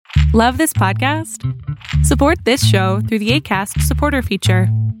Love this podcast? Support this show through the Acast supporter feature.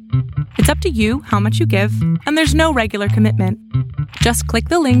 It's up to you how much you give, and there's no regular commitment. Just click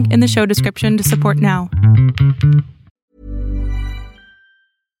the link in the show description to support now.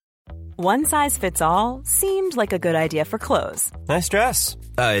 One size fits all seemed like a good idea for clothes. Nice dress.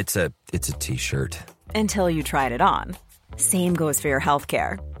 It's a t-shirt. Until you tried it on. Same goes for your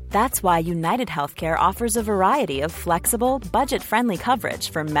healthcare. That's why United Healthcare offers a variety of flexible, budget-friendly coverage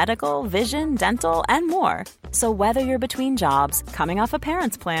for medical, vision, dental, and more. So whether you're between jobs, coming off a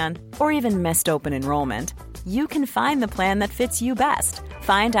parent's plan, or even missed open enrollment, you can find the plan that fits you best.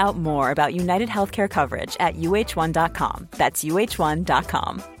 Find out more about United Healthcare coverage at uh1.com. That's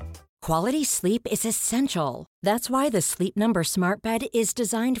uh1.com. Quality sleep is essential. That's why the Sleep Number Smart Bed is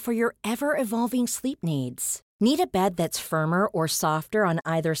designed for your ever-evolving sleep needs. Need a bed that's firmer or softer on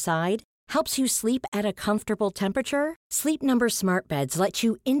either side? Helps you sleep at a comfortable temperature? Sleep Number Smart Beds let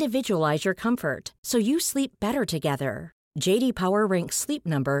you individualize your comfort, so you sleep better together. J.D. Power ranks Sleep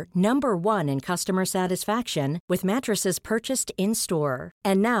Number number 1 in customer satisfaction with mattresses purchased in-store.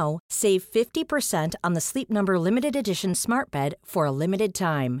 And now, save 50% on the Sleep Number Limited Edition Smart Bed for a limited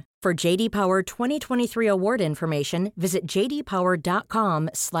time. For J.D. Power 2023 award information, visit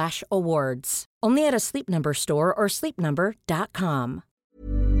jdpower.com/awards. Only at a Sleep Number store or sleepnumber.com.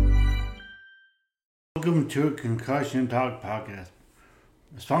 Welcome to a Concussion Talk podcast,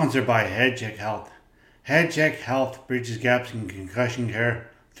 sponsored by HeadCheck Health. HeadCheck Health bridges gaps in concussion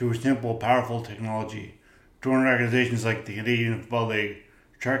care through simple, powerful technology. Join organizations like the Canadian Football League,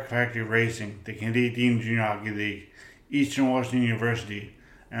 Shark Factory Racing, the Canadian Junior Hockey League, Eastern Washington University,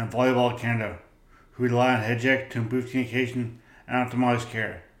 and Volleyball Canada, who rely on HeadCheck to improve communication and optimize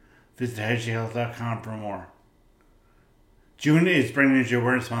care. Visit headcheckhealth.com for more. June is Brain Injury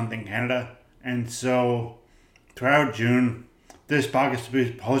Awareness Month in Canada, and so throughout June, this podcast will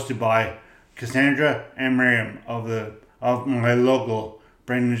be hosted by Cassandra and Miriam of my local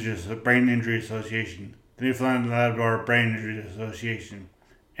Brain Injury Association, the Newfoundland and Labrador Brain Injury Association,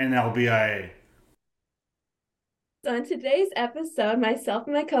 NLBIA. So in today's episode, myself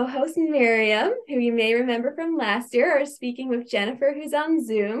and my co-host Miriam, who you may remember from last year, are speaking with Jennifer, who's on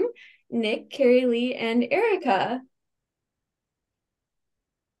Zoom, Nick, Kerilee, and Erica.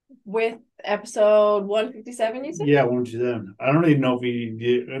 With episode 157, you said? Yeah, 157. I don't even know if we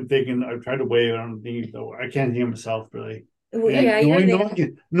did. I'm thinking, I've tried to weigh it on the though. I can't hear myself, really. Yeah,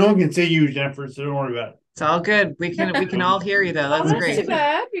 no one can say you, Jennifer, so don't worry about it. It's all good. We can all hear you though. That's great. Too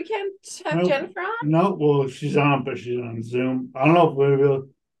bad. We can't have Jennifer on? No, well, she's on, but she's on Zoom. I don't know if we will.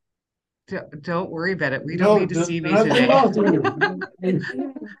 Don't worry about it. We don't need to see me today.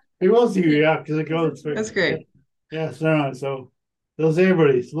 We will see you, yeah, because it goes. That's great. Yeah, so those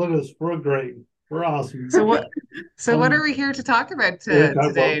everybody. So look at us. We're great. We're awesome. So what are we here to talk about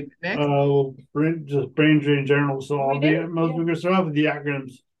today, Nick? Just brain injury in general. So we're going to start off with the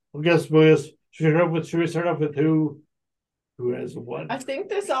acronyms. Should we start off with who has what? I think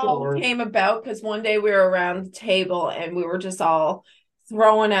this all came about because one day we were around the table and we were just all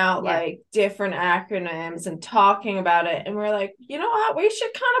throwing out like different acronyms and talking about it. And we're like, you know what? We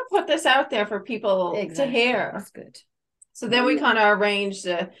should kind of put this out there for people to hear. That's good. So then we kind of arranged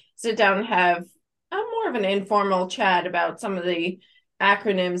to sit down and have more of an informal chat about some of the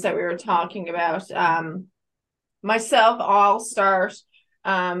acronyms that we were talking about. Myself, I'll start.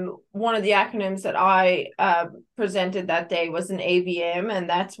 One of the acronyms that I presented that day was an AVM, and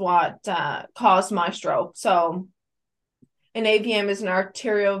that's what caused my stroke. So an AVM is an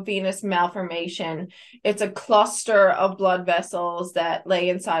arteriovenous malformation. It's a cluster of blood vessels that lay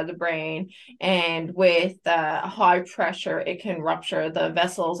inside the brain, and with high pressure, it can rupture. The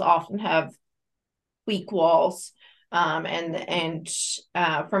vessels often have weak walls. And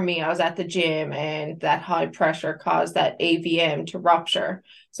for me, I was at the gym and that high pressure caused that AVM to rupture.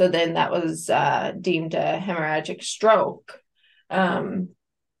 So then that was deemed a hemorrhagic stroke.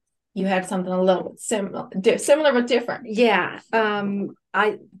 You had something a little bit similar but different. Yeah. I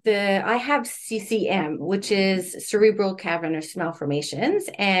have CCM, which is cerebral cavernous malformations,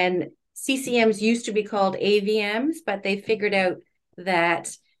 and CCMs used to be called AVMs, but they figured out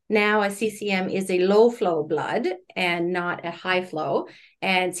that now a CCM is a low flow blood and not a high flow.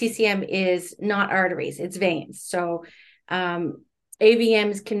 And CCM is not arteries, it's veins. So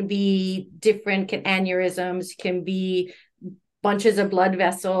AVMs can be different, aneurysms, can be bunches of blood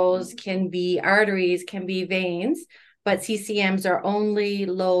vessels, can be arteries, can be veins, but CCMs are only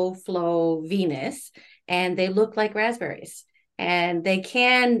low flow venous, and they look like raspberries. And they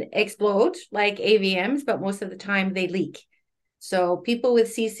can explode like AVMs, but most of the time they leak. So people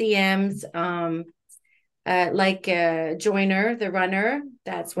with CCMs, like Joyner, the runner,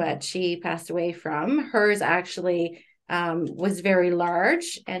 that's what she passed away from. Hers actually was very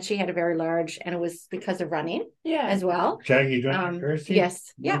large, and she had a very large, and it was because of running as well. Jackie Joyner,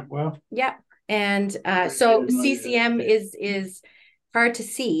 yes, yeah, well, yeah, and so CCM is hard to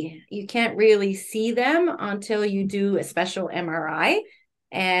see. You can't really see them until you do a special MRI.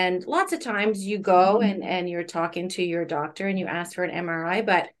 And lots of times you go and you're talking to your doctor and you ask for an MRI,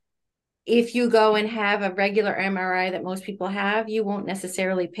 but if you go and have a regular MRI that most people have, you won't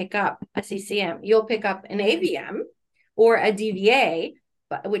necessarily pick up a CCM. You'll pick up an AVM or a DVA,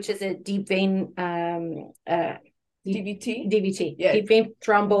 which is a deep vein DVT, yeah. Deep vein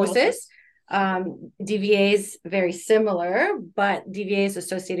thrombosis. DVA is very similar, but DVA is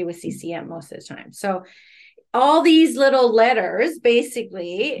associated with CCM most of the time. So all these little letters,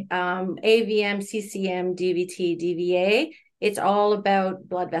 basically, AVM, CCM, DVT, DVA, it's all about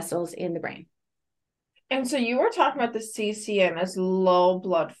blood vessels in the brain. And so you were talking about the CCM as low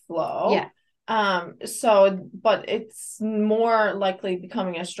blood flow. Yeah. But it's more likely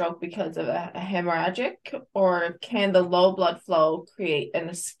becoming a stroke because of a hemorrhagic, or can the low blood flow create an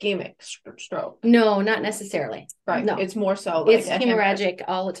ischemic stroke? No, not necessarily. Right. No, it's more so like it's hemorrhagic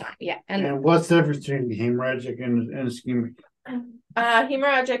all the time. Yeah. And what's the difference between hemorrhagic and ischemic?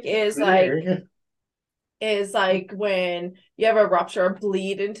 Hemorrhagic is like when you have a rupture or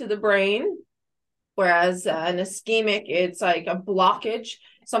bleed into the brain, whereas an ischemic, it's like a blockage,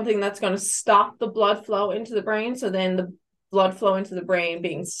 something that's going to stop the blood flow into the brain. So then the blood flow into the brain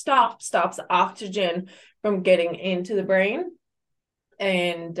being stops oxygen from getting into the brain.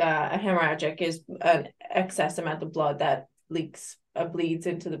 And a hemorrhagic is an excess amount of blood that bleeds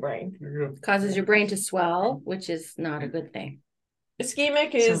into the brain. Causes your brain to swell, which is not a good thing.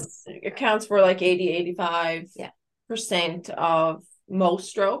 Ischemic accounts for like 80-85% of most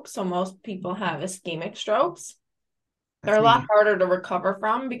strokes. So most people have ischemic strokes. They're a lot harder to recover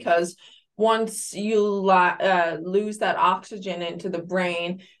from, because once you lose that oxygen into the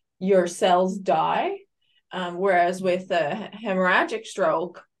brain, your cells die. Whereas with a hemorrhagic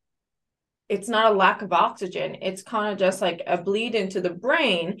stroke, it's not a lack of oxygen. It's kind of just like a bleed into the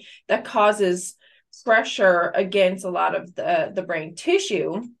brain that causes pressure against a lot of the brain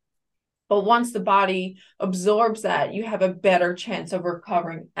tissue. But once the body absorbs that, you have a better chance of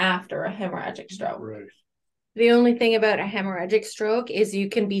recovering after a hemorrhagic stroke. Right. The only thing about a hemorrhagic stroke is you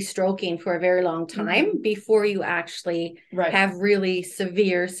can be stroking for a very long time before you actually have really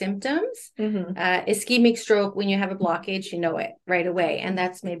severe symptoms. Ischemic stroke, when you have a blockage, you know it right away. And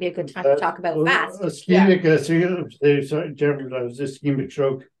that's maybe a good time to talk about fast. Ischemic, ischemic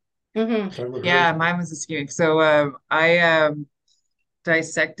stroke. Yeah, mine was ischemic. So I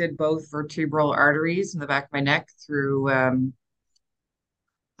dissected both vertebral arteries in the back of my neck through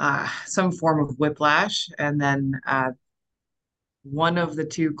some form of whiplash, and then one of the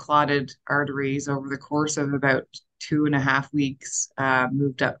two clotted arteries over the course of about 2.5 weeks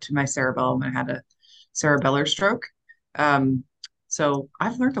moved up to my cerebellum and had a cerebellar stroke. So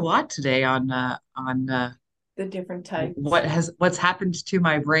I've learned a lot today on the different types. What's happened to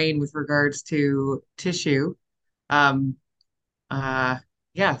my brain with regards to tissue.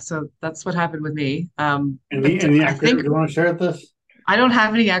 Yeah, so that's what happened with me. And the acronym, you want to share this? I don't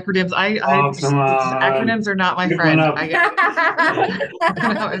have any acronyms. Come on. Acronyms are not my friend. Not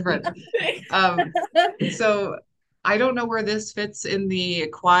my friend. So I don't know where this fits in the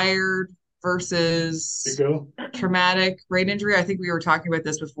acquired versus traumatic brain injury. I think we were talking about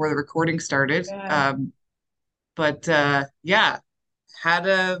this before the recording started. Yeah, had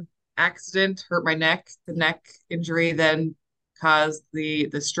a accident, hurt my neck. The neck injury then caused the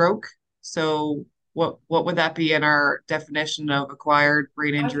stroke. So what would that be in our definition of acquired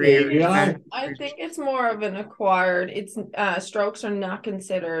brain injury? I think it's more of an acquired. It's strokes are not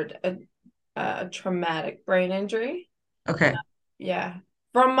considered a traumatic brain injury. Okay. Yeah.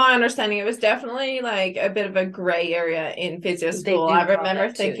 From my understanding, it was definitely like a bit of a gray area in physio school. I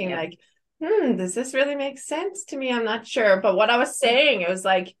remember thinking like, does this really make sense to me? I'm not sure. But what I was saying, it was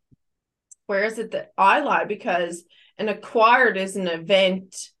like, where is it that I lie? Because an acquired is an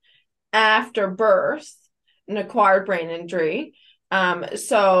event after birth, an acquired brain injury.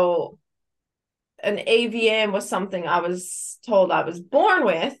 So an AVM was something I was told I was born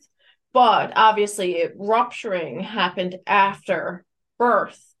with, but obviously it rupturing happened after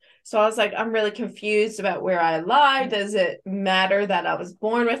birth. So I was like, I'm really confused about where I lie. Does it matter that I was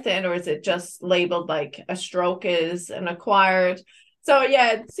born with it, or is it just labeled like a stroke is an acquired? So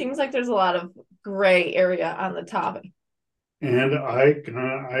yeah, it seems like there's a lot of gray area on the topic. And I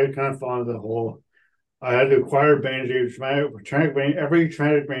kind of followed the whole. I had to acquire brain injury, traumatic brain. Every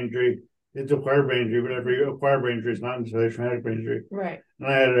traumatic brain injury it's acquired brain injury, but every acquired brain injury is not necessarily a traumatic brain injury. Right. And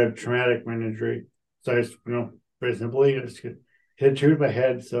I had a traumatic brain injury. So I just, very simply, I just hit two with my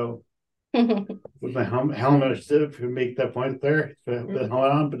head. So with my helmet, to make that point there, so I put the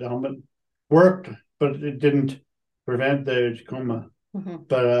helmet on, but the helmet worked, but it didn't prevent the coma.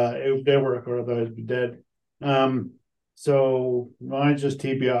 But it did work, or otherwise I'd be dead. So mine's just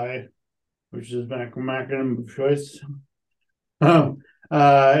TBI, which is my acronym of choice.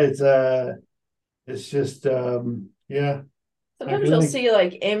 It's just yeah. Sometimes you'll see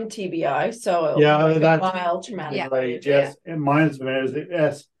like MTBI, so that's mild traumatic. Right. Yes, and mine's the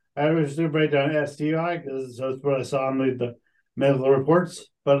S. I was to write down STI because that's what I saw on the medical reports,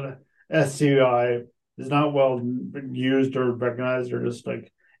 but STI is not well used or recognized, or just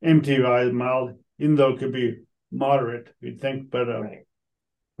like MTI is mild, even though it could be moderate, you'd think, but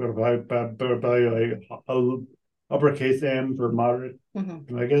Right. probably like uppercase M for moderate,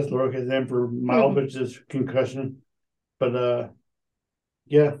 I guess lowercase m for mild, which is concussion. But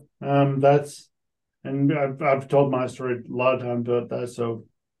yeah, that's, and I've told my story a lot of times about that, so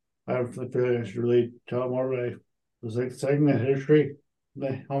I feel like I should really tell more. But I was like saying the history,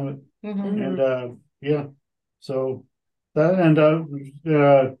 the helmet, and yeah, so that, and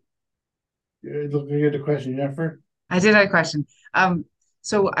looking at the question, Jennifer. I did have a question.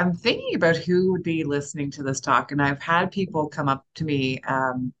 So I'm thinking about who would be listening to this talk, and I've had people come up to me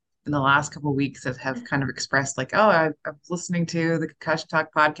in the last couple of weeks that have kind of expressed like, "Oh, I'm listening to the Concussion Talk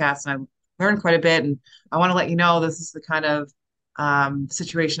podcast, and I've learned quite a bit, and I want to let you know this is the kind of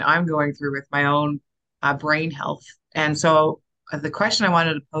situation I'm going through with my own brain health." And so the question I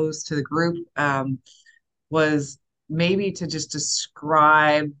wanted to pose to the group was maybe to just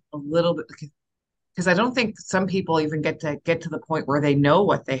describe a little bit, because I don't think some people even get to the point where they know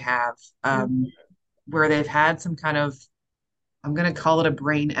what they have, where they've had some kind of, I'm going to call it a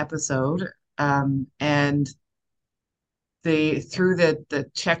brain episode, and they, through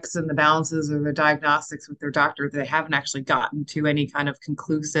the checks and the balances or the diagnostics with their doctor, they haven't actually gotten to any kind of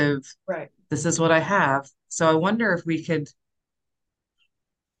conclusive, Right. this is what I have. So I wonder if we could,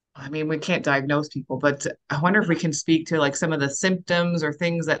 I mean, we can't diagnose people, but I wonder if we can speak to like some of the symptoms or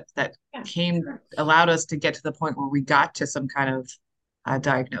things that allowed us to get to the point where we got to some kind of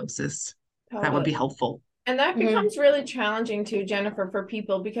diagnosis. Totally. That would be helpful. And that becomes really challenging too, Jennifer, for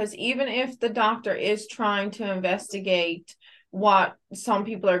people, because even if the doctor is trying to investigate what some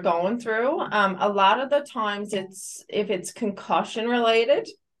people are going through, a lot of the times if it's concussion related,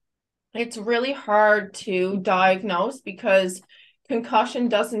 it's really hard to diagnose because concussion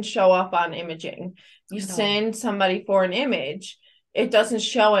doesn't show up on imaging. You send somebody for an image, it doesn't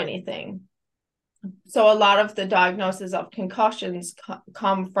show anything. So a lot of the diagnosis of concussions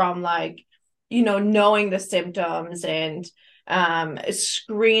come from like, knowing the symptoms and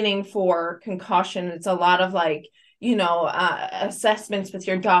screening for concussion. It's a lot of like, assessments with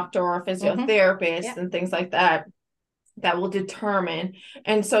your doctor or physiotherapist and things like that will determine.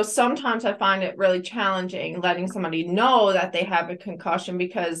 And so sometimes I find it really challenging letting somebody know that they have a concussion,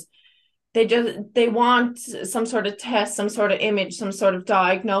 because they want some sort of test, some sort of image, some sort of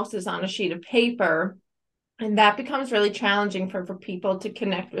diagnosis on a sheet of paper. And that becomes really challenging for people to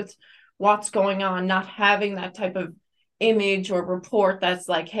connect with what's going on, not having that type of image or report that's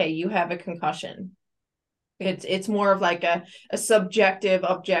like, hey, you have a concussion. It's more of like a subjective,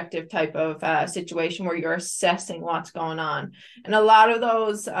 objective type of situation where you're assessing what's going on. And a lot of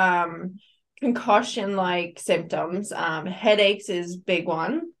those concussion-like symptoms, headaches is big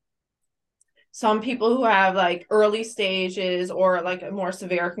one. Some people who have like early stages or like a more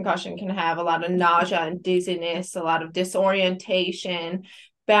severe concussion can have a lot of nausea and dizziness, a lot of disorientation,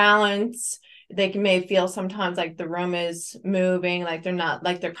 balance. They may feel sometimes like the room is moving, like they're not,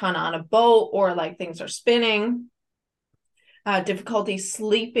 like they're kind of on a boat, or like things are spinning. Difficulty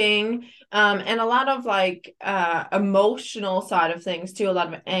sleeping, and a lot of like emotional side of things too, a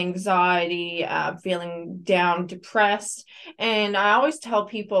lot of anxiety, feeling down, depressed. And I always tell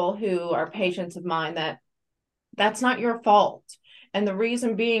people who are patients of mine that that's not your fault. And the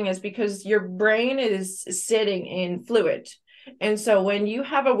reason being is because your brain is sitting in fluid. And so when you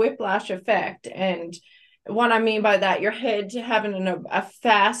have a whiplash effect, and what I mean by that, your head having a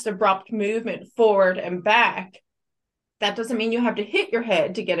fast, abrupt movement forward and back, that doesn't mean you have to hit your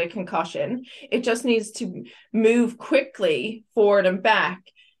head to get a concussion. It just needs to move quickly forward and back.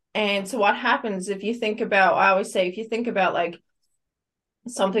 And so what happens if you think about, I always say, if you think about like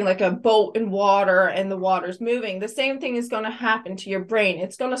something like a boat in water and the water's moving, the same thing is going to happen to your brain.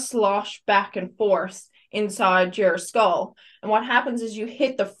 It's going to slosh back and forth inside your skull. And what happens is you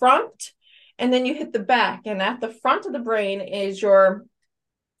hit the front and then you hit the back. And at the front of the brain is your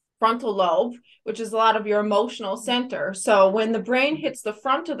frontal lobe, which is a lot of your emotional center. So when the brain hits the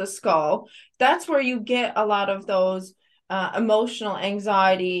front of the skull, that's where you get a lot of those emotional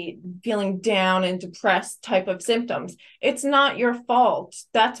anxiety, feeling down and depressed type of symptoms. It's not your fault.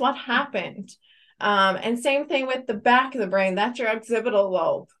 That's what happened. And same thing with the back of the brain. That's your occipital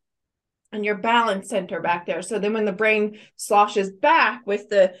lobe and your balance center back there. So then when the brain sloshes back with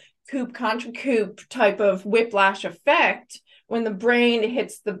the coup contra coup type of whiplash effect, when the brain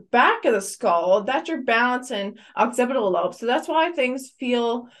hits the back of the skull, that's your balance and occipital lobe. So that's why things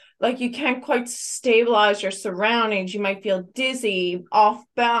feel like you can't quite stabilize your surroundings. You might feel dizzy, off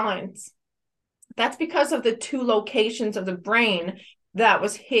balance. That's because of the two locations of the brain that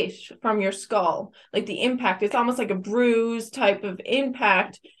was hit from your skull. Like the impact, it's almost like a bruise type of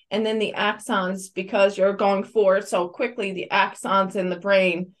impact. And then the axons, because you're going forward so quickly, the axons in the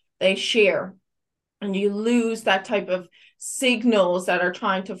brain, they shear. And you lose that type of signals that are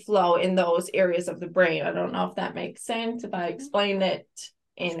trying to flow in those areas of the brain. I don't know if that makes sense, if I explain it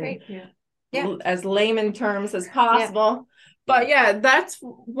in as layman terms as possible. But yeah, that's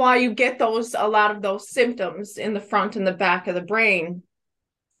why you get a lot of those symptoms in the front and the back of the brain.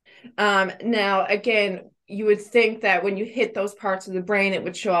 Now, again, you would think that when you hit those parts of the brain, it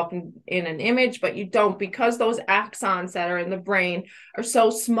would show up in an image, but you don't, because those axons that are in the brain are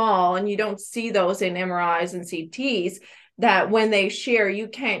so small and you don't see those in MRIs and CTs, that when they shear, you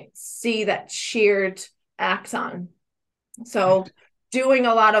can't see that sheared axon. So doing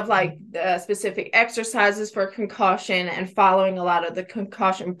a lot of like specific exercises for concussion and following a lot of the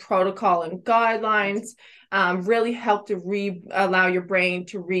concussion protocol and guidelines really help to allow your brain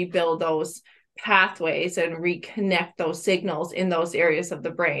to rebuild those pathways and reconnect those signals in those areas of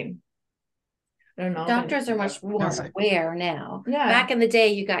the brain. I don't know. Doctors are much more aware now. Yeah. Back in the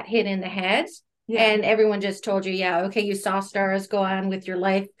day, you got hit in the head and everyone just told you, okay, you saw stars, go on with your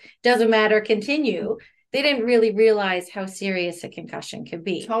life. Doesn't matter, continue. They didn't really realize how serious a concussion could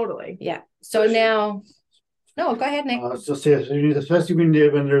be. Totally. Yeah. So now, no, go ahead, Nick. Especially when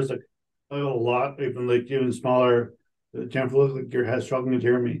there's a lot, even smaller, Jennifer, looks like your head struggling to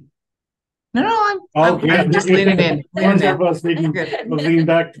hear me. No, I'm just leaning in. Leaning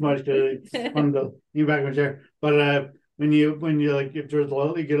back too much to lean back in my chair. But when you like, if there's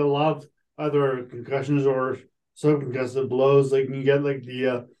you get a lot of either concussions or subconcussive blows, like you get like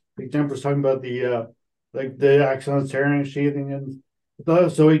the like Jennifer's talking about the like the axons tearing, sheathing, and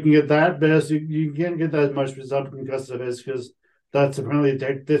so you can get that, but you can't get that much with subconcussive is because that's apparently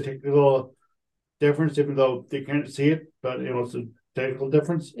the technical difference, even though they can't see it, but it's a technical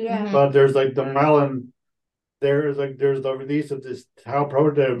difference. Yeah. But there's like the myelin, there's the release of this tau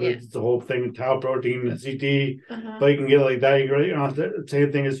protein. It's the whole thing, tau protein, CT. But you can get like that. You can the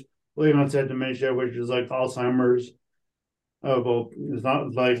same thing as late onset dementia, which is like Alzheimer's. Well, it's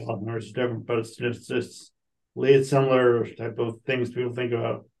not like Alzheimer's, it's different, but it's just lead similar type of things people think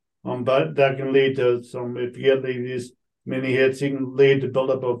about. But that can lead to some, if you get these mini hits, you can lead to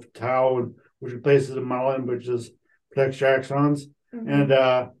buildup of tau, which replaces the myelin, which is protects your axons, and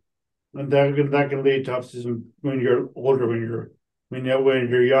that can lead to autism when you're older, when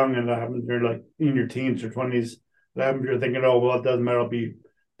you're young, and that happens you're like in your teens or 20s. That happens, you're thinking, oh well, it doesn't matter, I'll be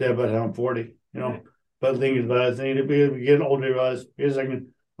dead by the time I'm 40, But the thing is, as we get older, you realize,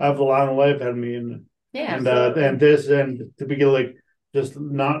 I have a long life ahead of me, and to be like just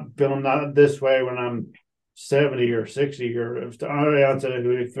not feeling not this way when I'm 70 or 60 or if I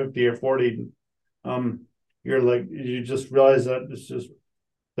say 50 or 40, you're like, you just realize that it's just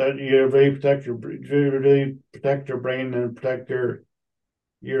that you really protect your brain and protect your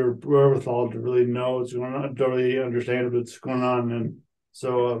wherewithal to really know what's going on, to really understand what's going on, and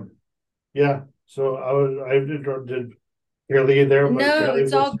so So I interrupted Kerilee there. No,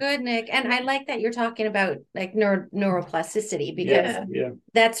 it's all good, Nick. And I like that you're talking about like neuroplasticity, because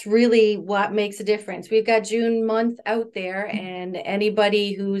that's really what makes a difference. We've got June month out there, and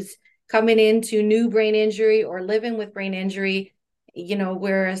anybody who's coming into new brain injury or living with brain injury,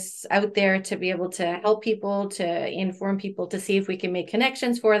 we're out there to be able to help people, to inform people, to see if we can make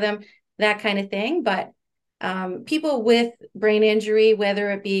connections for them, that kind of thing. But people with brain injury, whether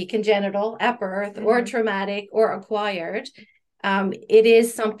it be congenital at birth or traumatic or acquired, it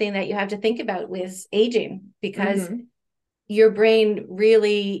is something that you have to think about with aging, because your brain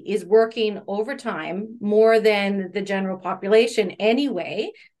really is working overtime more than the general population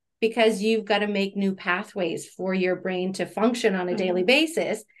anyway, because you've got to make new pathways for your brain to function on a daily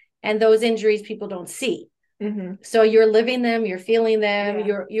basis. And those injuries people don't see. So you're living them, you're feeling them,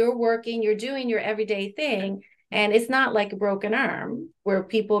 you're working, you're doing your everyday thing. And it's not like a broken arm where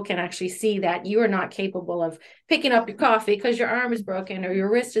people can actually see that you are not capable of picking up your coffee because your arm is broken or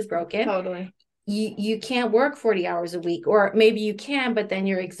your wrist is broken. Totally. You can't work 40 hours a week, or maybe you can, but then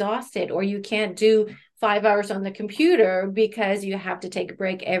you're exhausted, or you can't do 5 hours on the computer because you have to take a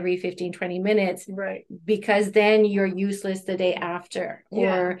break every 15, 20 minutes. Right. Because then you're useless the day after,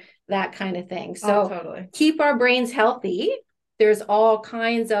 or that kind of thing. So totally. Keep our brains healthy. There's all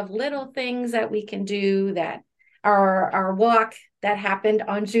kinds of little things that we can do. That our walk that happened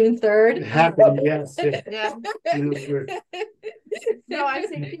on June 3rd. It happened, yes. Yeah. No, I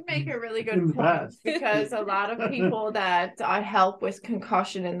think you make a really good point, because a lot of people that I help with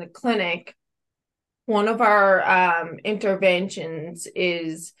concussion in the clinic, one of our interventions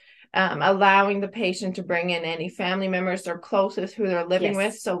is allowing the patient to bring in any family members or closest who they're living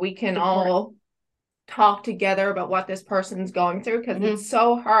with, so we can all talk together about what this person's going through, because it's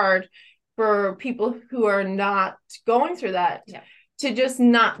so hard for people who are not going through that to just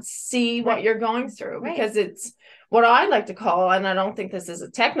not see what you're going through, because it's what I like to call, and I don't think this is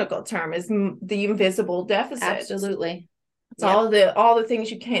a technical term, is the invisible deficit. Absolutely. It's all the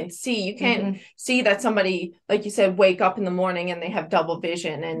things you can't see. You can't see that somebody, like you said, wake up in the morning and they have double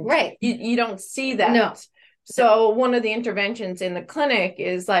vision, and you don't see that. No. So one of the interventions in the clinic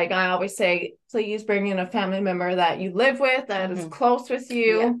is, like, I always say, please bring in a family member that you live with, that is close with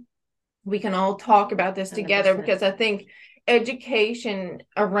you. Yeah. We can all talk about this together, 100%. Because I think education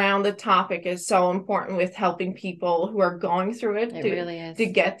around the topic is so important with helping people who are going through it. It really is. To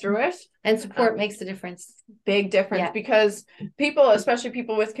get through it. And support makes a difference. Big difference, because people, especially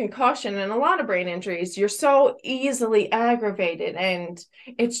people with concussion and a lot of brain injuries, you're so easily aggravated, and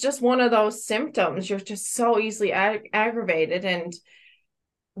it's just one of those symptoms. You're just so easily aggravated. And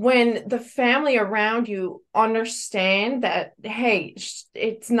when the family around you understand that, hey,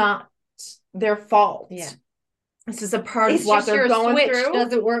 it's not their fault. Yeah. This is a part of what they're going through.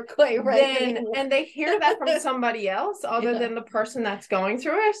 Doesn't work quite right. And they hear that from somebody else other than the person that's going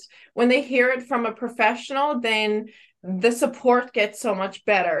through it. When they hear it from a professional, then the support gets so much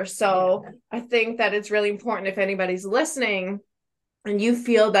better. So I think that it's really important, if anybody's listening and you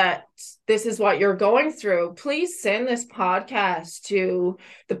feel that this is what you're going through, please send this podcast to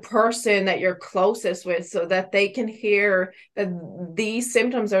the person that you're closest with, so that they can hear that these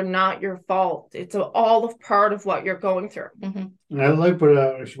symptoms are not your fault. It's all a part of what you're going through. And I like what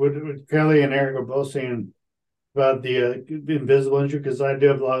Kerilee and Eric are both saying about the invisible injury, because I do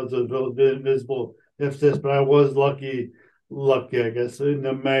have a lot of those invisible deficits, but I was lucky, I guess.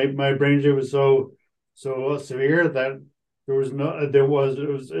 My brain injury was so severe that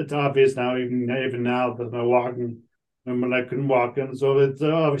it's obvious now, even now, that my walking, and when I couldn't walk, and so it's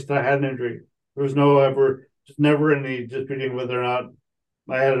obvious that I had an injury. There was never any disputing whether or not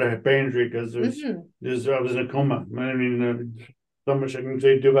I had a brain injury, because I was in a coma. I mean, so much I can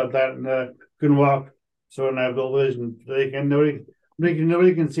do about that, and couldn't walk. So, and I have double vision.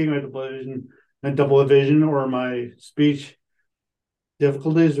 Nobody can see my double vision or my speech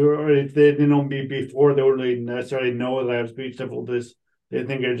difficulties, or if they didn't know me before, they wouldn't necessarily know that I have speech difficulties. They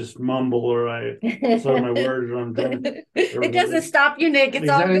think I just mumble, or I slur my words, or I'm drunk. It doesn't stop you, Nick. It's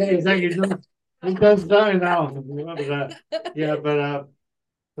exactly, all good. Exactly. It does die now.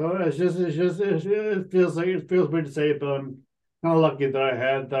 So it feels weird to say it, but I'm kind of lucky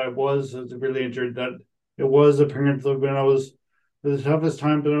that I was really injured. That it was apparent that when I was the toughest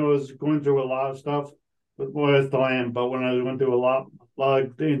time, when I was going through a lot of stuff. But boy, I still am. But when I went through a lot more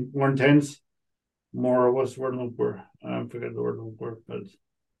intense, what's the word I'm looking for? I forget the word I'm looking for, but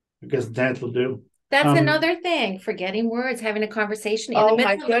I guess intense will do. That's another thing, forgetting words, having a conversation. In the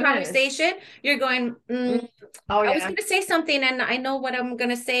middle of the conversation, you're going, I was going to say something, and I know what I'm going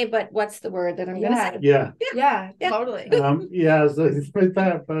to say, but what's the word that I'm going to say? Yeah, totally. So it's like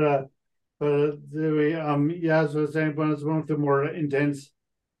that, so I was saying, when it's going through more intense,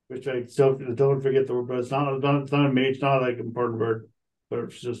 which I still don't forget the word, but it's not like an important word, but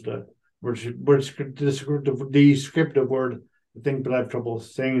it's just a descriptive word. I think, but I have trouble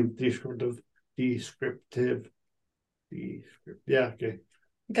saying descriptive. Yeah, okay.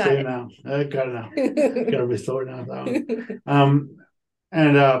 Got it now. I got it now. Got to restore now. That one.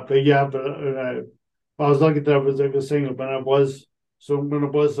 I was lucky that I was saying, when it was so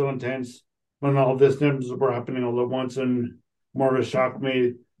intense, when all this things were happening all at once, and more of a shock to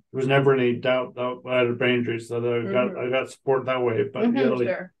me. There was never any doubt that I had a brain injury, so that I got support that way. But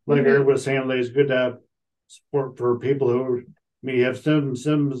like Eric was saying, it's good to have support for people who may have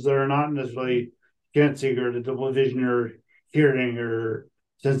symptoms that are not necessarily can't see, or the double vision, or hearing, or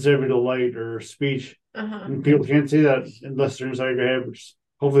sensitivity to light, or speech. And people can't see that unless they're inside your head, which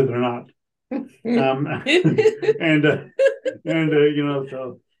hopefully they're not.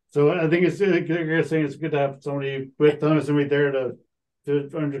 So I think like you're saying, it's good to have somebody there to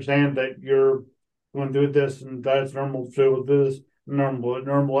understand that you're going to do this and that's normal. So this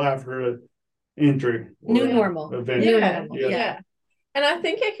normal after an injury, new normal, event. Yeah. And I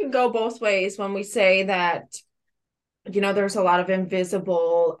think it can go both ways when we say that, there's a lot of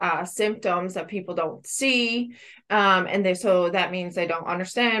invisible symptoms that people don't see. So that means they don't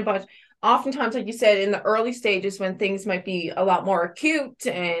understand. But oftentimes, like you said, in the early stages when things might be a lot more acute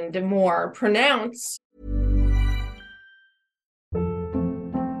and more pronounced.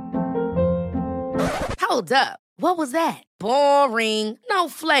 Hold up. What was that? Boring. No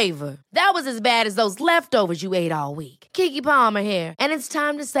flavor. That was as bad as those leftovers you ate all week. Keke Palmer here. And it's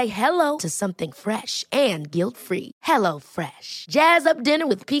time to say hello to something fresh and guilt-free. Hello Fresh. Jazz up dinner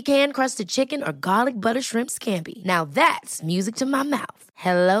with pecan-crusted chicken or garlic butter shrimp scampi. Now that's music to my mouth.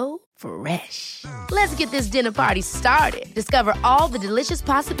 Hello Fresh. Let's get this dinner party started. Discover all the delicious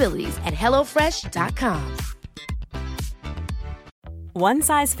possibilities at hellofresh.com. One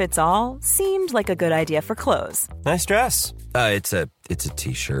size fits all seemed like a good idea for clothes. Nice dress. It's a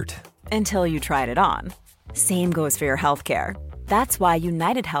t-shirt. Until you tried it on. Same goes for your healthcare. That's why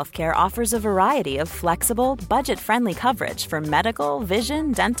United Healthcare offers a variety of flexible, budget-friendly coverage for medical,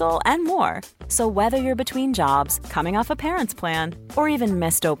 vision, dental, and more. So whether you're between jobs, coming off a parent's plan, or even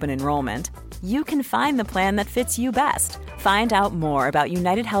missed open enrollment, you can find the plan that fits you best. Find out more about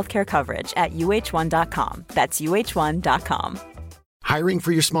United Healthcare coverage at uh1.com. That's uh1.com. Hiring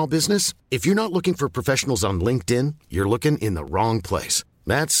for your small business? If you're not looking for professionals on LinkedIn, you're looking in the wrong place.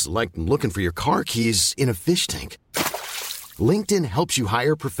 That's like looking for your car keys in a fish tank. LinkedIn helps you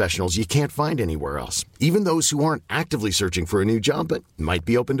hire professionals you can't find anywhere else, even those who aren't actively searching for a new job but might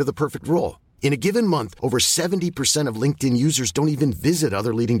be open to the perfect role. In a given month, over 70% of LinkedIn users don't even visit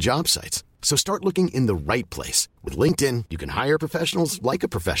other leading job sites. So start looking in the right place. With LinkedIn, you can hire professionals like a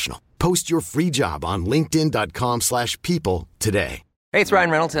professional. Post your free job on linkedin.com/people today. Hey, it's Ryan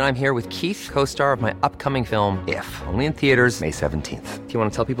Reynolds, and I'm here with Keith, co-star of my upcoming film, If, only in theaters May 17th. Do you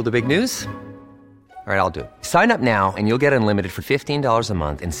want to tell people the big news? All right, I'll do it. Sign up now and you'll get unlimited for $15 a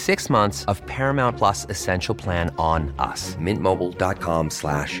month and 6 months of Paramount Plus Essential Plan on us.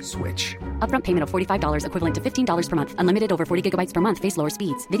 MintMobile.com/switch. Upfront payment of $45 equivalent to $15 per month. Unlimited over 40 gigabytes per month. Face lower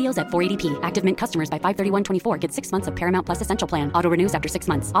speeds. Videos at 480p. Active Mint customers by 531.24 get 6 months of Paramount Plus Essential Plan. Auto renews after 6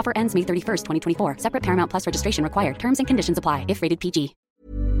 months. Offer ends May 31st, 2024. Separate Paramount Plus registration required. Terms and conditions apply if rated PG.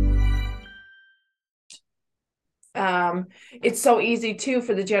 It's so easy too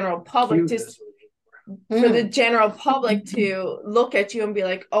for the general public to look at you and be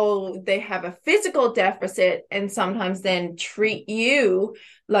like, oh, they have a physical deficit, and sometimes then treat you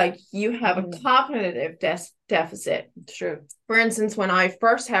like you have a cognitive deficit. True. For instance, when I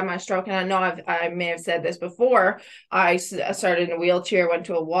first had my stroke, and I know I may have said this before, I started in a wheelchair, went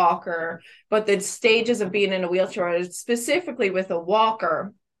to a walker, but the stages of being in a wheelchair, specifically with a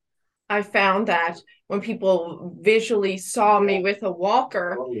walker, I found that when people visually saw me with a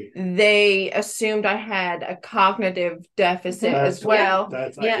walker, they assumed I had a cognitive deficit as well.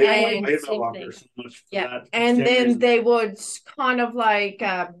 And then they would kind of like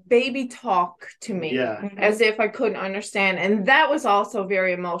baby talk to me as if I couldn't understand. And that was also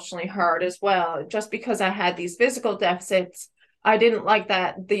very emotionally hard as well. Just because I had these physical deficits, I didn't like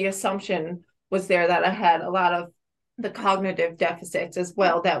that the assumption was there that I had a lot of the cognitive deficits as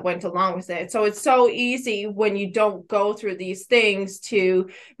well that went along with it. So it's so easy when you don't go through these things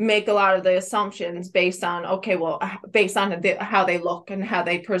to make a lot of the assumptions based on, based on how they look and how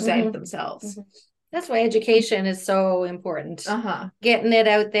they present themselves. That's why education is so important. Getting it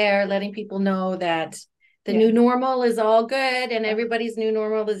out there, letting people know that the new normal is all good and everybody's new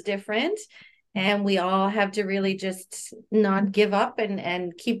normal is different. And we all have to really just not give up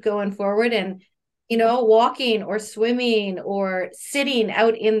and keep going forward. And walking or swimming or sitting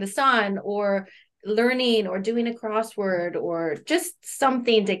out in the sun or learning or doing a crossword or just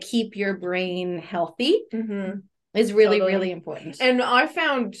something to keep your brain healthy is really, really important. And I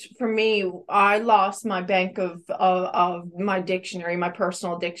found, for me, I lost my bank of my dictionary, my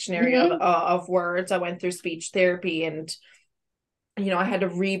personal dictionary of words. I went through speech therapy and I had to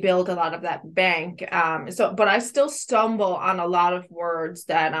rebuild a lot of that bank. But I still stumble on a lot of words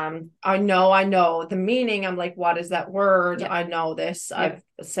that I know the meaning. I'm like, what is that word? I know this. I've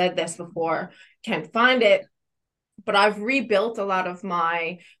said this before. Can't find it. But I've rebuilt a lot of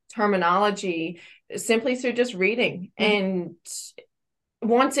my terminology simply through just reading. And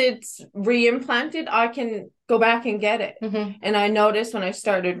once it's reimplanted, I can go back and get it. And I noticed when I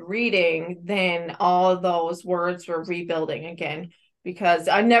started reading, then all those words were rebuilding again. because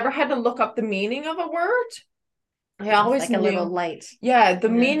I never had to look up the meaning of a word. I always like knew. a little light. Yeah, the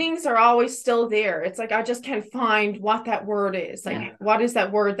meanings are always still there. It's like I just can't find what that word is. Like, what is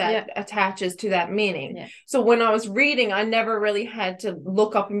that word that attaches to that meaning? Yeah. So when I was reading, I never really had to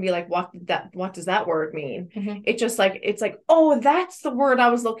look up and be like, what does that word mean? Mm-hmm. It's like, oh, that's the word I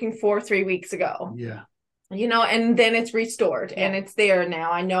was looking for 3 weeks ago. Yeah. You know, and then it's restored and it's there now.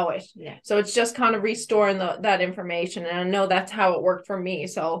 I know it. Yeah. So it's just kind of restoring that information. And I know that's how it worked for me.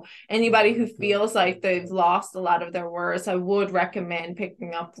 So anybody who feels like they've lost a lot of their words, I would recommend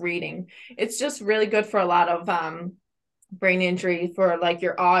picking up reading. It's just really good for a lot of brain injury, for like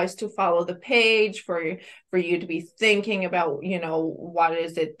your eyes to follow the page, for you to be thinking about, you know, what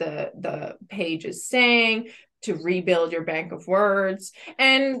is it the page is saying, to rebuild your bank of words.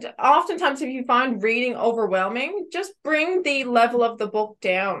 And oftentimes if you find reading overwhelming, just bring the level of the book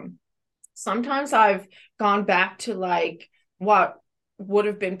down. Sometimes I've gone back to like what would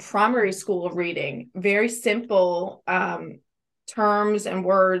have been primary school reading, very simple terms and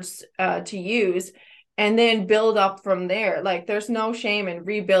words to use, and then build up from there. Like there's no shame in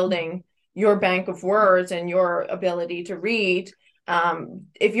rebuilding your bank of words and your ability to read.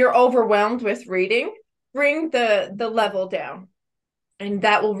 If you're overwhelmed with reading, bring the level down, and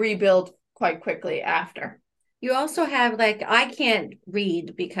that will rebuild quite quickly after. You also have, like, I can't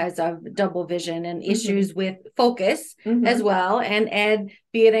read because of double vision and issues with focus as well, and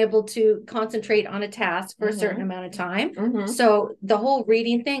being able to concentrate on a task for a certain amount of time. So the whole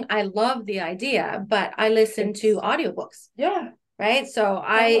reading thing, I love the idea, but I listen to audiobooks. Yeah. Right. So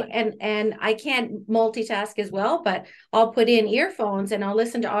and I can't multitask as well, but I'll put in earphones and I'll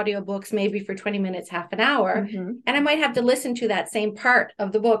listen to audiobooks maybe for 20 minutes, half an hour. And I might have to listen to that same part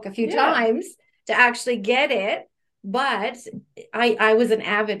of the book a few times to actually get it. But I was an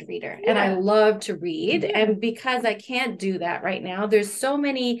avid reader and I love to read. And because I can't do that right now, there's so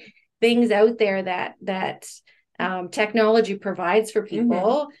many things out there that technology provides for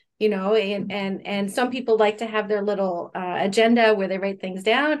people. You know, and some people like to have their little agenda where they write things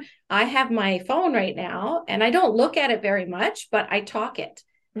down. I have my phone right now and I don't look at it very much, but I talk it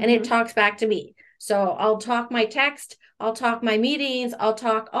and it talks back to me. So I'll talk my text, I'll talk my meetings, I'll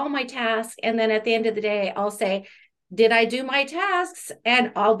talk all my tasks. And then at the end of the day, I'll say, did I do my tasks?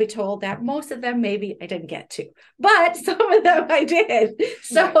 And I'll be told that most of them, maybe I didn't get to, but some of them I did.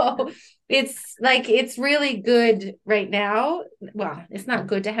 So it's like, it's really good right now. Well, it's not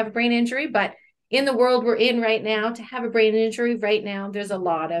good to have a brain injury, but in the world we're in right now, to have a brain injury right now, there's a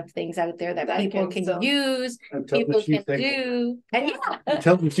lot of things out there that people can use, people can do. And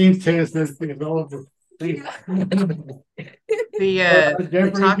until the machines tell us this thing is all over. The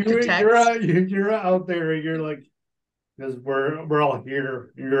talk to text. You're out there. You're like, because we're all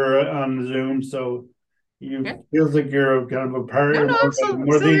here. You're on Zoom, so you feels like you're kind of a part of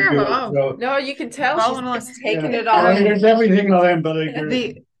more than you do. So, no, you can tell she's taking it all. You're definitely taking all in, but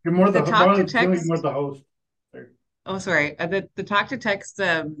like you're more the talk to text. More the host. Oh, sorry. The talk to text,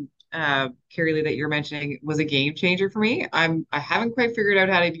 Kerilee, that you're mentioning was a game changer for me. I haven't quite figured out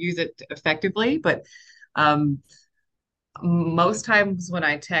how to use it effectively, but most times when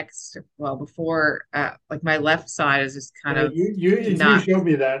I text, well, before like my left side is just kind of you showed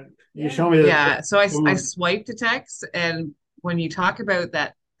me that. You showed me that. Yeah. So I swipe to text, and when you talk about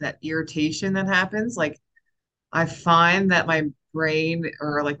that irritation that happens, like I find that my brain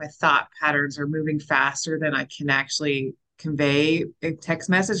or like my thought patterns are moving faster than I can actually convey a text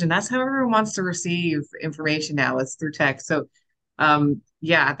message. And that's how everyone wants to receive information now, is through text. So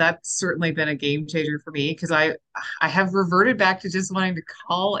yeah, that's certainly been a game changer for me, because I have reverted back to just wanting to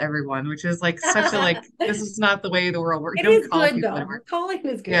call everyone, which is like such a like, this is not the way the world works. It is good though. Calling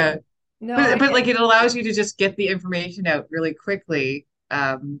is good. Yeah. No, but like it allows you to just get the information out really quickly.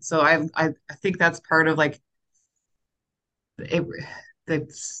 So I think that's part of like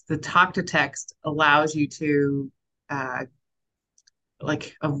the talk to text allows you to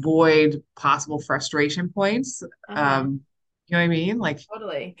like avoid possible frustration points. You know what I mean? Like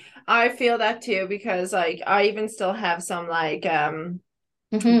totally. I feel that too, because like I even still have some like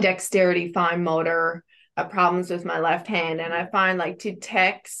dexterity, fine motor problems with my left hand, and I find like to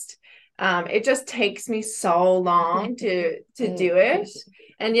text, it just takes me so long to do it.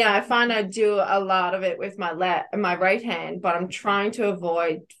 And yeah, I find I do a lot of it with my right hand, but I'm trying to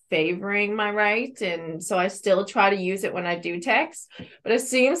avoid favoring my right, and so I still try to use it when I do text. But it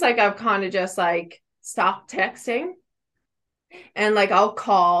seems like I've kind of just like stopped texting. And like I'll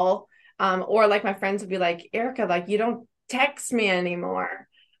call, or like my friends would be like, Erica, like you don't text me anymore,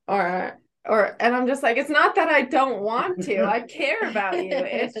 or and I'm just like, it's not that I don't want to, I care about you.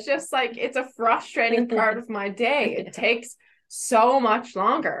 It's just like, it's a frustrating part of my day. It takes so much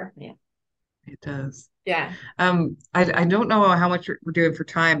longer. Yeah. It does. Yeah. I don't know how much we're doing for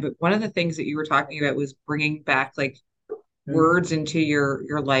time, but one of the things that you were talking about was bringing back like words into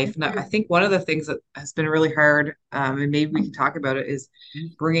your life. And I think one of the things that has been really hard, and maybe we can talk about it, is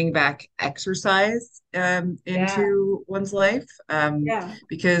bringing back exercise into one's life. Yeah.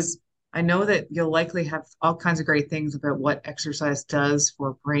 Because I know that you'll likely have all kinds of great things about what exercise does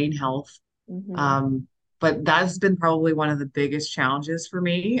for brain health. But that's been probably one of the biggest challenges for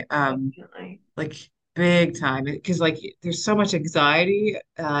me. Like big time, because like there's so much anxiety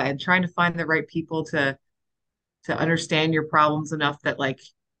and trying to find the right people to understand your problems enough that like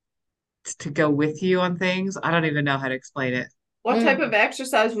to go with you on things. I don't even know how to explain it. What type of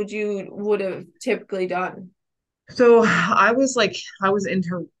exercise would have typically done? So I was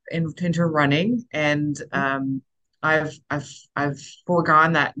into running, and I've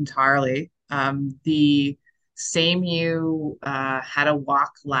foregone that entirely. The same you had a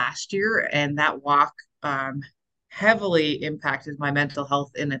walk last year, and that walk heavily impacted my mental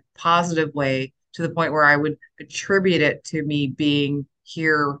health in a positive way, to the point where I would attribute it to me being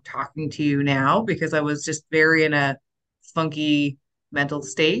here talking to you now, because I was just very in a funky mental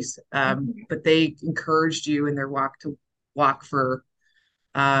state. But they encouraged you in their walk to walk for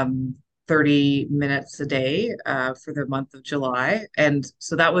 30 minutes a day for the month of July. And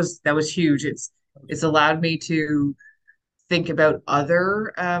so that was huge. It's allowed me to think about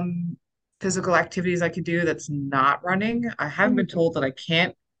other physical activities I could do that's not running. I haven't been told that I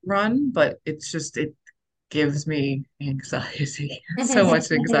can't run, but it gives me anxiety, so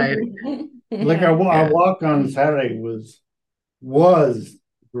much anxiety. Like our walk on Saturday was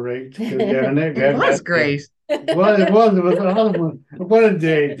great. It was great. It was awesome. What a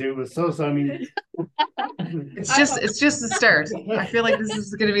day, dude. It was so sunny. It's just the start. I feel like this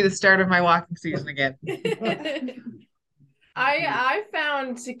is going to be the start of my walking season again. I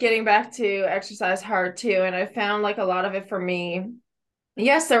found getting back to exercise hard too, and I found like a lot of it for me.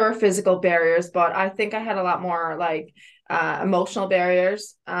 Yes, there were physical barriers, but I think I had a lot more like emotional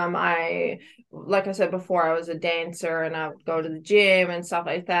barriers. Like I said before, I was a dancer and I would go to the gym and stuff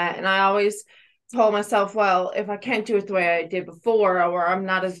like that. And I always told myself, well, if I can't do it the way I did before, or I'm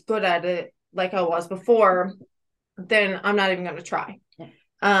not as good at it like I was before, then I'm not even going to try.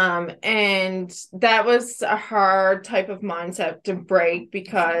 And that was a hard type of mindset to break,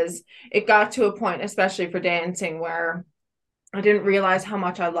 because it got to a point, especially for dancing, where I didn't realize how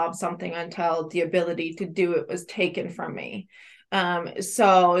much I loved something until the ability to do it was taken from me.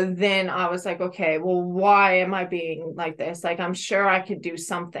 So then I was like, okay, well, why am I being like this? Like, I'm sure I could do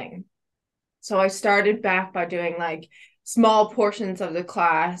something. So I started back by doing like small portions of the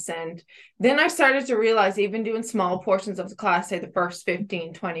class. And then I started to realize, even doing small portions of the class, say the first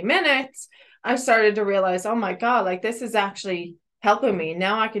 15, 20 minutes, I started to realize, oh my God, like this is actually helping me.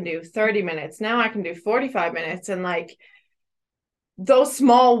 Now I can do 30 minutes. Now I can do 45 minutes. And like, those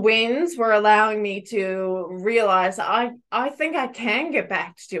small wins were allowing me to realize I think I can get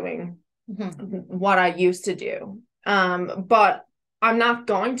back to doing what I used to do. But I'm not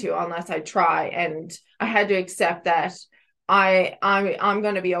going to unless I try. And I had to accept that I'm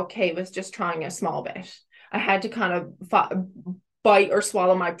going to be okay with just trying a small bit. I had to kind of bite or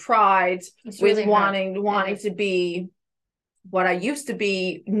swallow my pride with wanting to be what I used to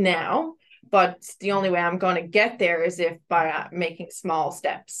be now. But the only way I'm going to get there is if by making small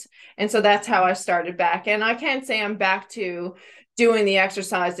steps. And so that's how I started back. And I can't say I'm back to doing the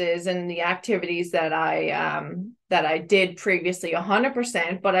exercises and the activities that I did previously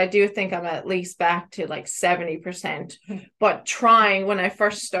 100%, but I do think I'm at least back to like 70%. But trying, when I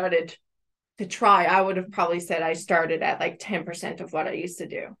first started to try, I would have probably said I started at like 10% of what I used to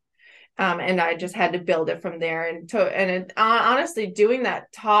do. And I just had to build it from there. And honestly, doing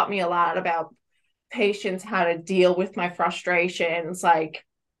that taught me a lot about patience, how to deal with my frustrations.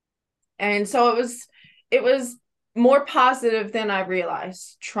 And so it was more positive than I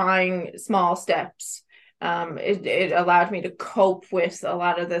realized, trying small steps. It allowed me to cope with a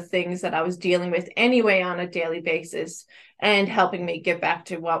lot of the things that I was dealing with anyway on a daily basis, and helping me get back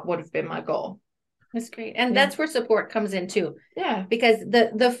to what would have been my goal. That's great. And that's where support comes in too. Yeah. Because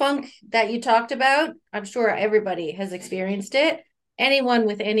the funk that you talked about, I'm sure everybody has experienced it. Anyone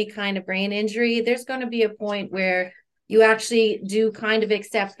with any kind of brain injury, there's going to be a point where you actually do kind of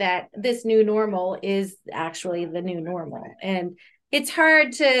accept that this new normal is actually the new normal. And it's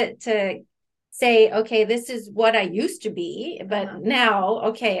hard to say, okay, this is what I used to be, but now,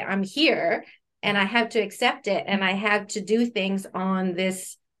 okay, I'm here and I have to accept it, and I have to do things on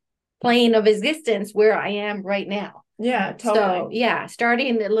this plane of existence where I am right now. Yeah, So totally. yeah,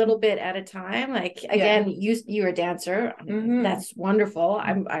 starting a little bit at a time. Like again, you're a dancer. That's wonderful.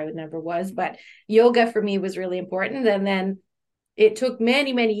 I never was, but yoga for me was really important. And then it took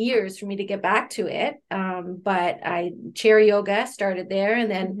many, many years for me to get back to it. But I chair yoga started there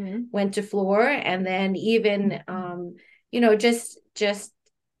and then went to floor and then even just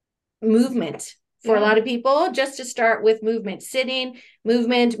movement for a lot of people, just to start with movement, sitting,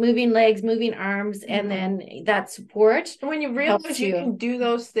 movement, moving legs, moving arms, and then that support. And when you realize you can do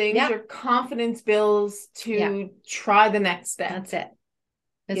those things, your confidence builds to try the next step. That's it.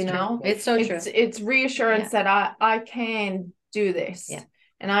 It's so true. It's reassurance that I can do this,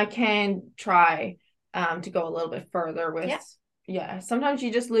 and I can try to go a little bit further with. Sometimes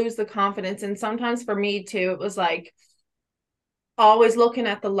you just lose the confidence, and sometimes for me too, it was like always looking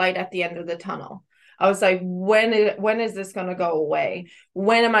at the light at the end of the tunnel. I was like, when is this going to go away?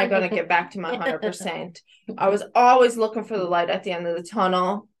 When am I going to get back to my 100%? I was always looking for the light at the end of the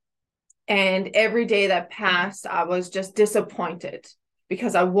tunnel. And every day that passed, I was just disappointed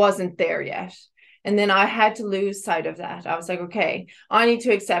because I wasn't there yet. And then I had to lose sight of that. I was like, okay, I need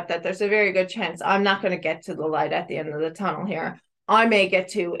to accept that there's a very good chance I'm not going to get to the light at the end of the tunnel here. I may get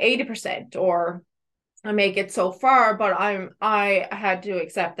to 80%, or I may get so far, but I had to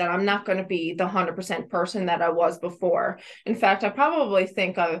accept that I'm not going to be the 100% person that I was before. In fact, I probably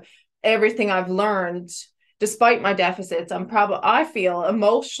think of everything I've learned, despite my deficits, I feel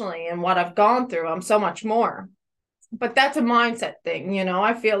emotionally and what I've gone through, I'm so much more. But that's a mindset thing,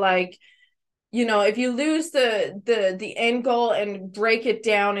 I feel like, if you lose the end goal and break it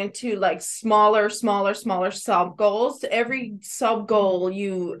down into like smaller sub goals, every sub goal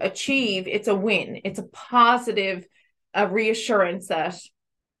you achieve, it's a win. It's a positive reassurance that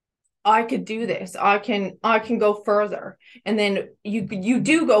I could do this. I can go further. And then you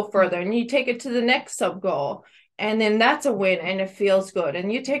do go further and you take it to the next sub goal. And then that's a win and it feels good.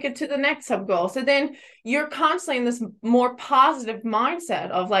 And you take it to the next sub goal. So then you're constantly in this more positive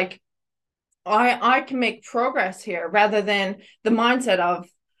mindset of like, I can make progress here, rather than the mindset of,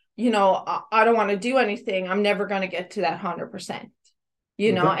 I don't want to do anything. I'm never going to get to that 100%,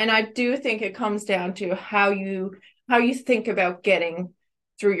 and I do think it comes down to how you think about getting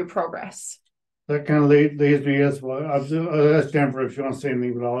through your progress. That kind of leads me as well. I'll ask Jennifer if you want to say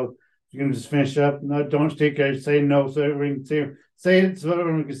anything, but you can just finish up. No, don't take it. Say no, so everyone can say it so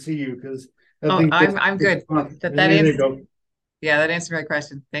everyone can see you. Because I'm good. That answered. Yeah, that answered my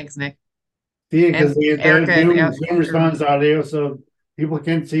question. Thanks, Nick. See, because Zoom responds audio, so people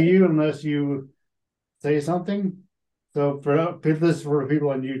can't see you unless you say something. So this is for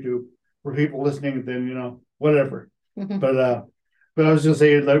people on YouTube, for people listening, then whatever. But I was just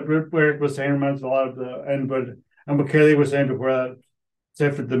saying, like Eric was saying, reminds a lot of and what Kerilee was saying before that,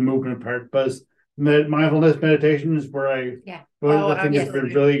 except for the movement part. But mindfulness meditation is where I think it's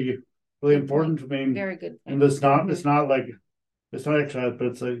been really, really important. I mean, very good. And it's not like it's not exercise, but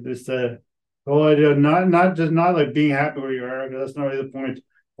it's like this. Not like being happy where you are. That's not really the point. The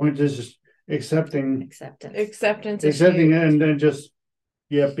point is just acceptance, and then just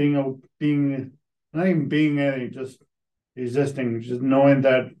being not even being anything, just existing, just knowing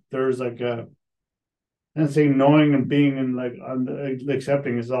that there's like and saying knowing and being and like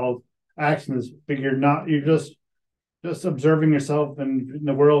accepting is all actions, but you're just observing yourself and in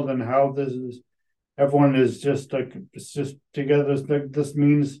the world and how everyone is just like it's just together. This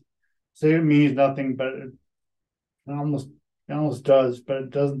means. Say it means nothing, but it almost does, but it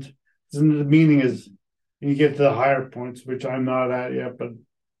doesn't. The meaning is you get to the higher points, which I'm not at yet, but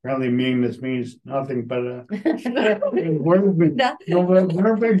apparently meaningless means nothing. But words mean exactly.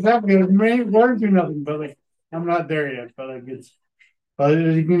 Words mean nothing, but like I'm not there yet. But like but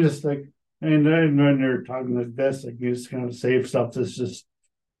you can just like and when you're talking like this, like you just kind of say stuff that's just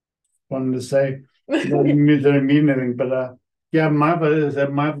fun to say. It doesn't mean anything, but yeah, mindfulness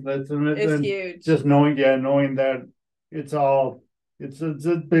is huge. Just knowing that it's all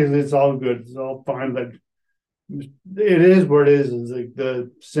basically it's all good. It's all fine. Like it is what it is. It's like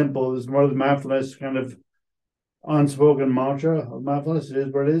the simple is more of the mindfulness kind of unspoken mantra of mindfulness. It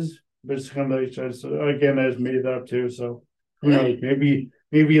is what it is. But it's kind of like again, I just made it up too. So who knows? Maybe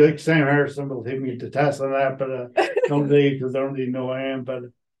like Sam Harrison will hit me to test on that, but don't they? Because I don't really know who I am, but.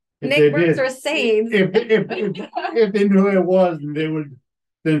 Nick works for sayings. If they knew who it was,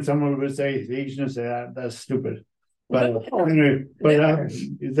 then someone would say he shouldn't say that. That's stupid. But anyway,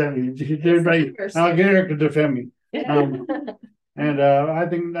 everybody, I'll get Eric to defend me. And I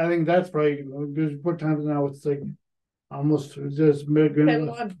think that's probably what time is it now? It's like almost just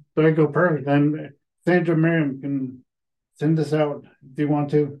but I go perfect. Then Sandra Miriam can send this out if you want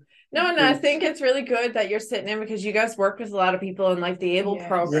to. No, and I think it's really good that you're sitting in because you guys work with a lot of people in like the ABLE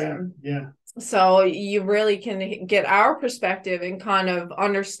program. Yeah. So you really can get our perspective and kind of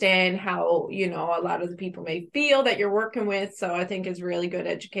understand how, you know, a lot of the people may feel that you're working with. So I think it's really good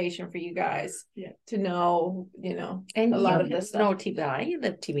education for you guys to know, you know, and a lot of this stuff. No TBI,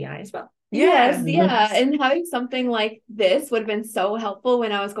 the TBI as well. Yes, yeah. And having something like this would have been so helpful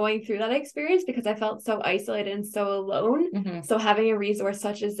when I was going through that experience because I felt so isolated and so alone. So having a resource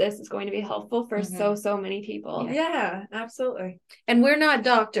such as this is going to be helpful for so many people. Yeah, absolutely. And we're not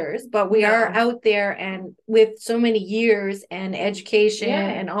doctors, but we are out there and with so many years and education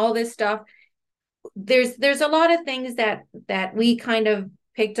and all this stuff. There's a lot of things that we kind of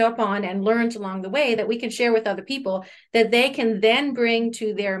picked up on and learned along the way that we can share with other people that they can then bring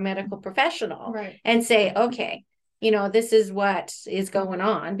to their medical professional and say, okay, you know, this is what is going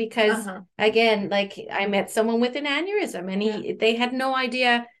on. Because again, like I met someone with an aneurysm and they had no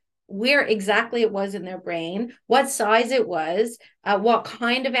idea where exactly it was in their brain, what size it was, what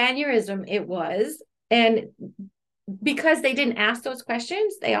kind of aneurysm it was. And because they didn't ask those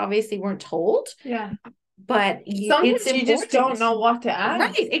questions, they obviously weren't told. But sometimes you just don't know what to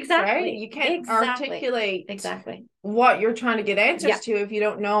ask. Right, exactly. Right? You can't articulate exactly what you're trying to get answers to if you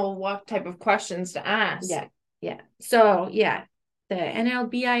don't know what type of questions to ask. So the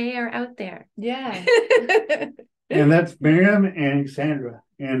NLBIA are out there. And that's Miriam and Cassandra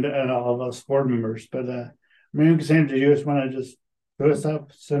and all of us board members. But Miriam and Cassandra, you just want to just put us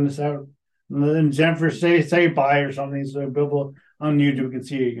up, send us out, and then Jennifer say bye or something so people on YouTube can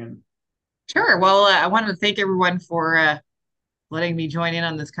see you again. Sure. Well, I wanted to thank everyone for letting me join in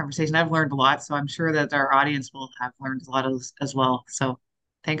on this conversation. I've learned a lot, so I'm sure that our audience will have learned a lot as well. So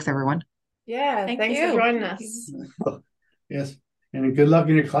thanks, everyone. Yeah, thanks for joining us. Yes, and good luck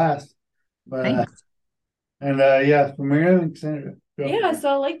in your class. Thanks. And for Miriam and Cassandra.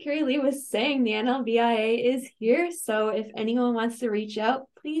 So like Kerilee was saying, the NLBIA is here. So if anyone wants to reach out,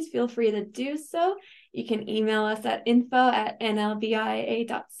 please feel free to do so. You can email us at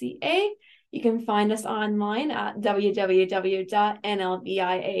info@nlbia.ca. You can find us online at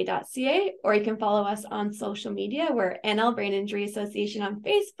www.nlbia.ca, or you can follow us on social media. We're NL Brain Injury Association on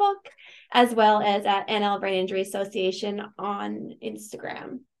Facebook, as well as at NL Brain Injury Association on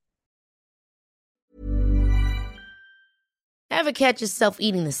Instagram. Ever catch yourself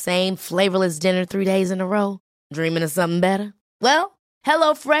eating the same flavorless dinner 3 days in a row? Dreaming of something better? Well,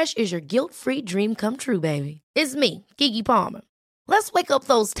 HelloFresh is your guilt-free dream come true, baby. It's me, Keke Palmer. Let's wake up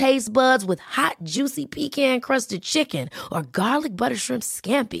those taste buds with hot, juicy pecan-crusted chicken or garlic butter shrimp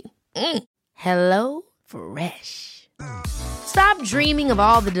scampi. Hello Fresh. Stop dreaming of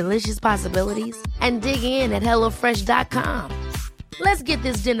all the delicious possibilities and dig in at HelloFresh.com. Let's get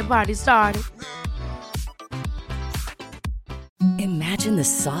this dinner party started. Imagine the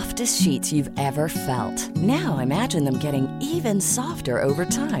softest sheets you've ever felt. Now imagine them getting even softer over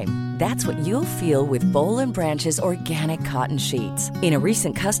time. That's what you'll feel with Boll & Branch's organic cotton sheets. In a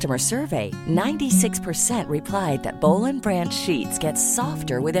recent customer survey, 96% replied that Boll & Branch sheets get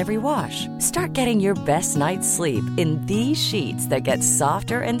softer with every wash. Start getting your best night's sleep in these sheets that get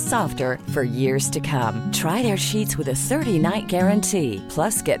softer and softer for years to come. Try their sheets with a 30-night guarantee.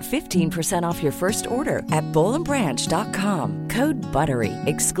 Plus, get 15% off your first order at bollandbranch.com. Code BUTTERY.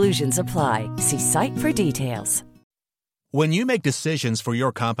 Exclusions apply. See site for details. When you make decisions for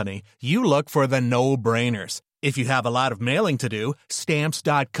your company, you look for the no-brainers. If you have a lot of mailing to do,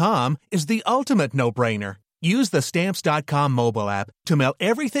 Stamps.com is the ultimate no-brainer. Use the Stamps.com mobile app to mail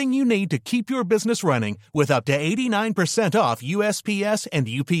everything you need to keep your business running with up to 89% off USPS and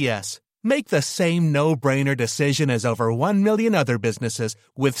UPS. Make the same no-brainer decision as over 1 million other businesses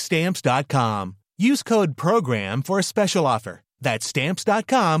with Stamps.com. Use code PROGRAM for a special offer. That's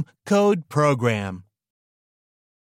Stamps.com, code PROGRAM.